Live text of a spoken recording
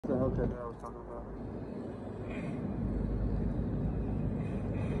The hell that I was talking about.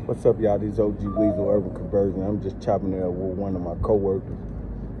 What's up, y'all? This is OG Weasel Urban Conversion. I'm just chopping it up with one of my coworkers.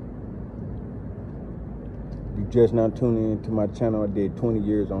 You just now tuning into my channel. I did 20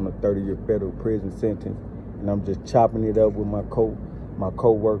 years on a 30-year federal prison sentence, and I'm just chopping it up with my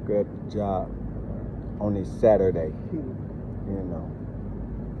coworker at the job on this Saturday.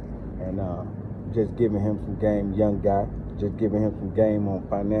 And just giving him some game, young guy. Just giving him some game on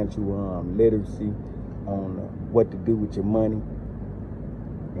financial literacy, on what to do with your money,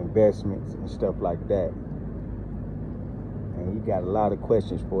 investments and stuff like that. And he got a lot of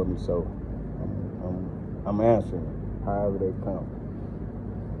questions for me, so I'm answering them however they come.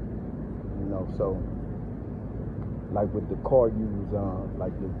 So like with the car you was on,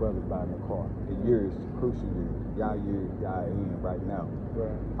 like your brother buying the car, the years, crucial years, y'all in right now.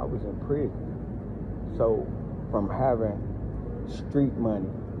 Right. I was in prison. So from having street money,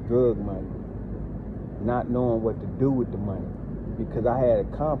 drug money, not knowing what to do with the money, because I had a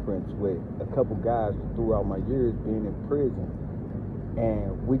conference with a couple guys throughout my years being in prison,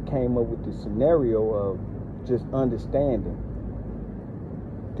 and we came up with the scenario of just understanding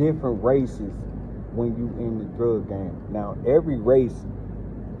different races when you in the drug game. Now, every race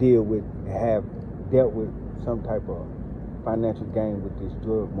have dealt with some type of financial gain with this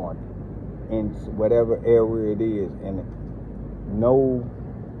drug market in whatever area it is, and no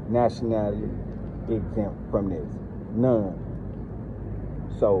nationality exempt from this, none.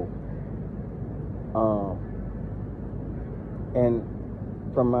 So, and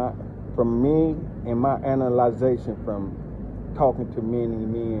from me and my analyzation from talking to many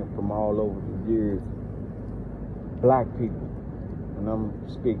men from all over the years, black people, and I'm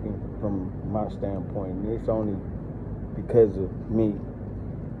speaking from my standpoint, and it's only because of me.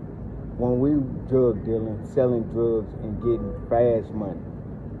 When we drug dealing, selling drugs and getting fast money,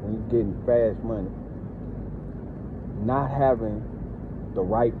 when you're getting fast money, not having the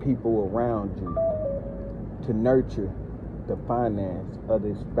right people around you to nurture the finance of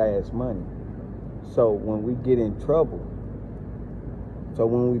this fast money. So when we get in trouble,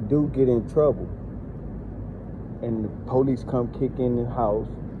 when we do get in trouble and the police come kick in the house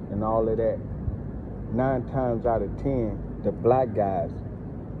and all of that, 9 times out of 10, the black guys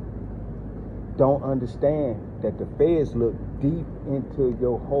don't understand that the feds look deep into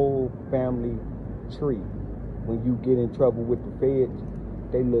your whole family tree. When you get in trouble with the feds,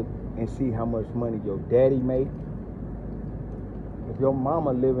 they look and see how much money your daddy make. If your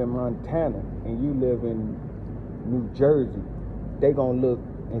mama live in Montana and you live in New Jersey, they gonna look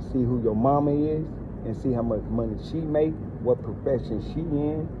and see who your mama is and see how much money she make, what profession she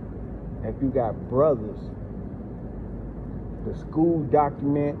in. If you got brothers, the school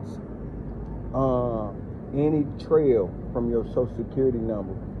documents, any trail from your social security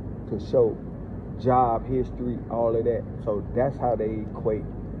number to show job history, all of that. So that's how they equate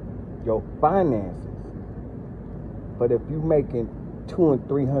your finances. But if you making $200,000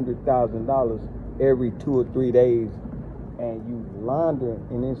 and $300,000 every 2 or 3 days, and you launder,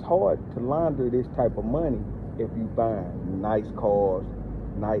 and it's hard to launder this type of money if you buying nice cars,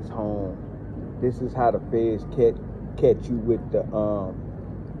 nice homes. This is how the feds catch you with the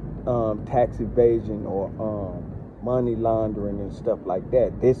tax evasion or money laundering and stuff like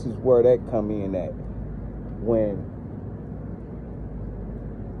that. This is where that come in at. When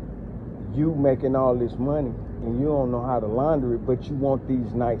you making all this money and you don't know how to launder it, but you want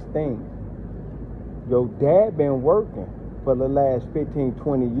these nice things. Your dad been working for the last 15,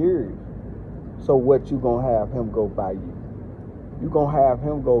 20 years. So what you gonna have him go buy you? You gonna have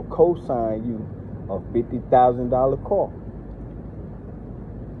him go co-sign you a $50,000 car.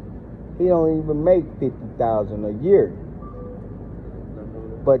 He don't even make $50,000 a year.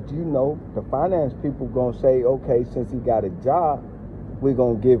 But the finance people gonna say, okay, since he got a job, we're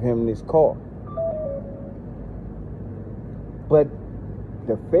gonna give him this car. But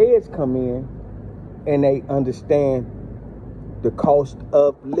the feds come in and they understand the cost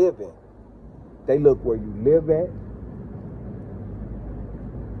of living. They look where you live at,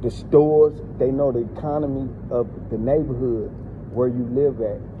 the stores, they know the economy of the neighborhood where you live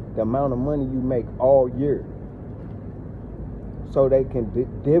at, the amount of money you make all year. So they can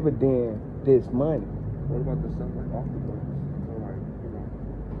dividend this money. What about the stuff like off the books? So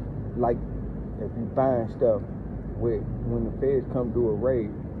like if you find stuff when the feds come do a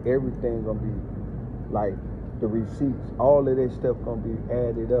raid, everything gonna be like the receipts, all of this stuff gonna be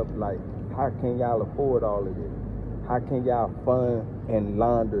added up. Like, how can y'all afford all of this? How can y'all fund and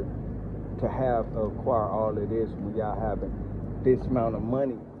launder to acquire all of this when y'all having this amount of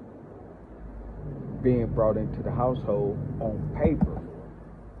money being brought into the household on paper?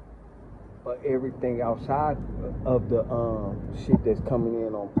 But everything outside of the shit that's coming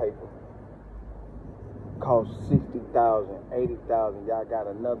in on paper costs $60,000, $80,000. Y'all got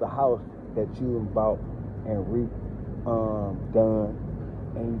another house that you bought and done,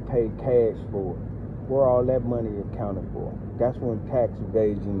 and you paid cash for it. Where all that money accounted for? That's when tax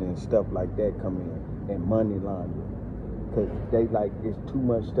evasion and stuff like that come in, and money laundering. Because they like, it's too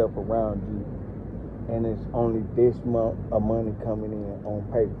much stuff around you, and it's only this month of money coming in on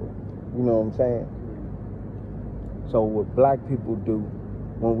paper. You know what I'm saying? So what black people do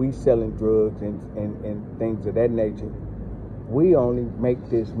when we selling drugs and things of that nature, we only make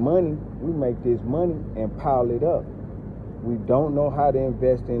this money. We make this money and pile it up. We don't know how to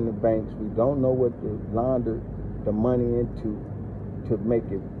invest in the banks. We don't know what to launder the money into to make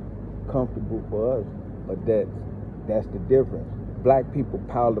it comfortable for us. But that's the difference. Black people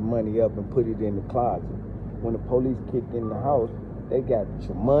pile the money up and put it in the closet. When the police kick in the house, they got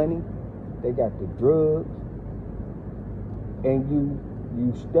your money, they got the drugs, and you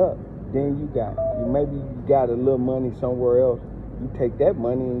stuck. Then you maybe you got a little money somewhere else. You take that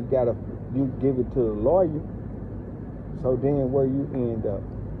money and you give it to the lawyer. So then where you end up?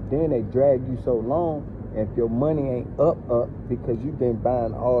 Then they drag you so long, and if your money ain't up because you've been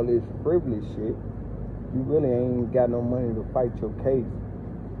buying all this frivolous shit, you really ain't got no money to fight your case.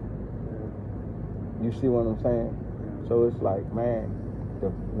 You see what I'm saying? So it's like, man,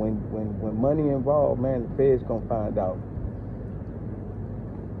 when money involved, man, the Fed's gonna find out.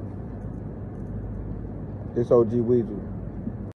 This OG Weasel.